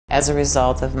As a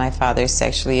result of my father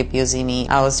sexually abusing me,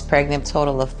 I was pregnant a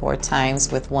total of 4 times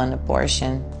with 1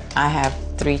 abortion. I have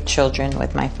 3 children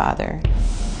with my father.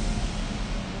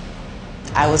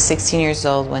 I was 16 years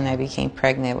old when I became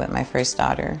pregnant with my first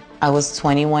daughter. I was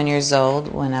 21 years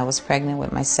old when I was pregnant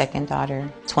with my second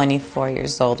daughter, 24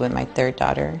 years old with my third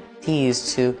daughter. He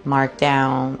used to mark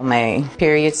down my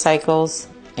period cycles,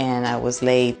 and I was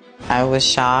late. I was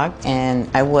shocked and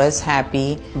I was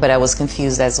happy, but I was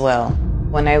confused as well.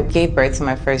 When I gave birth to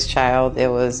my first child, it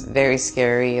was very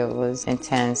scary. It was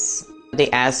intense. They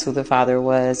asked who the father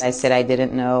was. I said I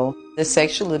didn't know. The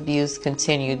sexual abuse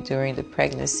continued during the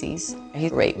pregnancies. He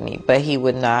raped me, but he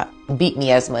would not beat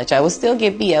me as much. I would still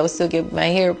get beat. I would still get my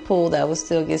hair pulled. I would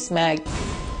still get smacked.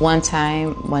 One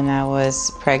time when I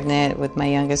was pregnant with my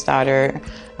youngest daughter,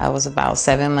 I was about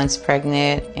 7 months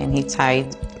pregnant, and he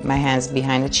tied my hands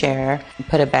behind a chair,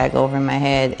 put a bag over my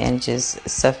head, and just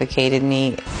suffocated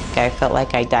me. I felt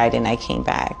like I died and I came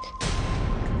back.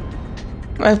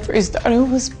 My first daughter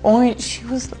was born. She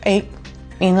was like,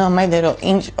 my little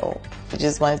angel. I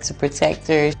just wanted to protect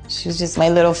her. She was just my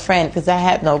little friend because I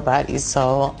had nobody.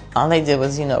 So all I did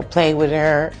was, play with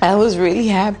her. I was really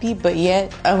happy, but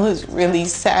yet I was really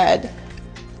sad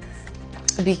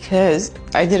because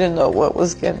I didn't know what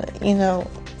was gonna,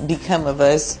 become of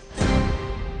us.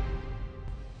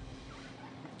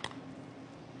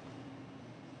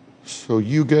 So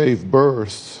you gave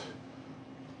birth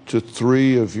to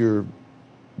 3 of your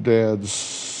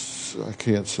dad's, I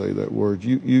can't say that word.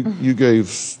 You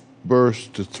gave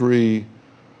birth to 3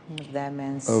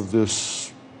 of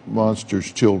this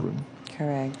monster's children.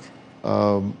 Correct.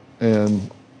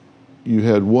 And you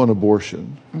had 1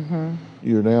 abortion. Mm-hmm.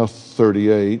 You're now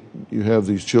 38. You have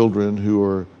these children who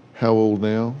are how old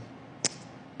now?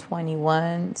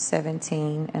 21,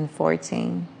 17, and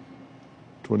 14.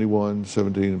 21,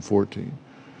 17, and 14.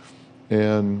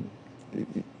 And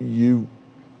you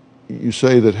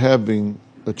say that having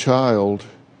a child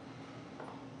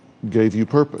gave you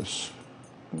purpose.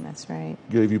 That's right.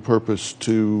 Gave you purpose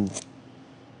to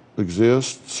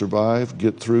exist, survive,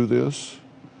 get through this.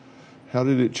 How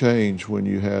did it change when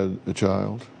you had a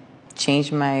child?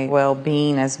 Changed my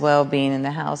well-being as well, being in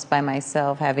the house by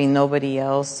myself, having nobody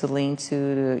else to lean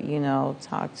to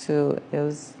talk to. It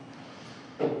was...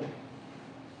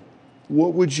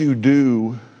 What would you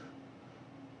do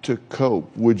to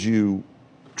cope? Would you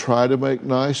try to make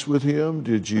nice with him?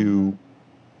 Did you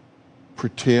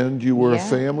pretend you were a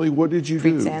family? What did you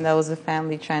do? Pretend I was a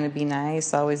family, trying to be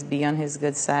nice, always be on his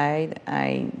good side.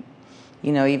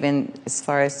 Even as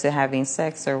far as to having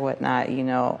sex or whatnot,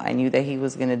 I knew that he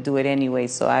was going to do it anyway,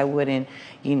 so I wouldn't,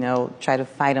 try to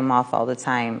fight him off all the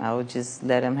time. I would just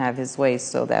let him have his way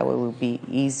so that way it would be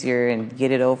easier and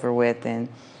get it over with and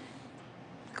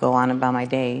go on about my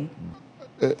day.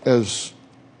 As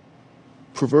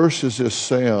perverse as this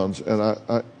sounds, and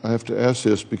I have to ask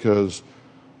this because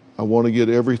I want to get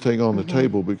everything on the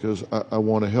table because I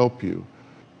want to help you.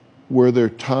 Were there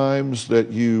times that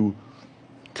you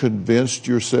convinced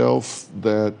yourself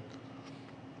that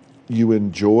you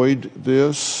enjoyed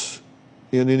this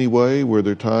in any way? Were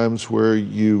there times where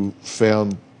you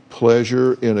found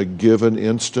pleasure in a given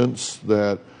instance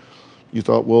that you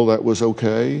thought, well, that was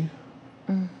okay?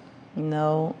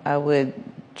 No, I would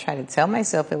try to tell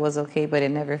myself it was okay, but it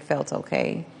never felt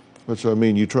okay. That's what I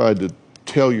mean. You tried to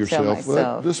tell yourself,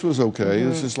 myself. This was okay.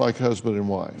 This is like husband and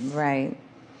wife. Right.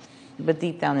 But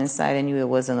deep down inside, I knew it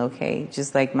wasn't okay.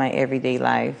 Just like my everyday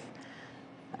life,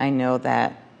 I know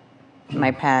that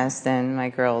my past and my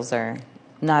girls are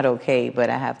not okay, but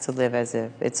I have to live as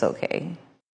if it's okay.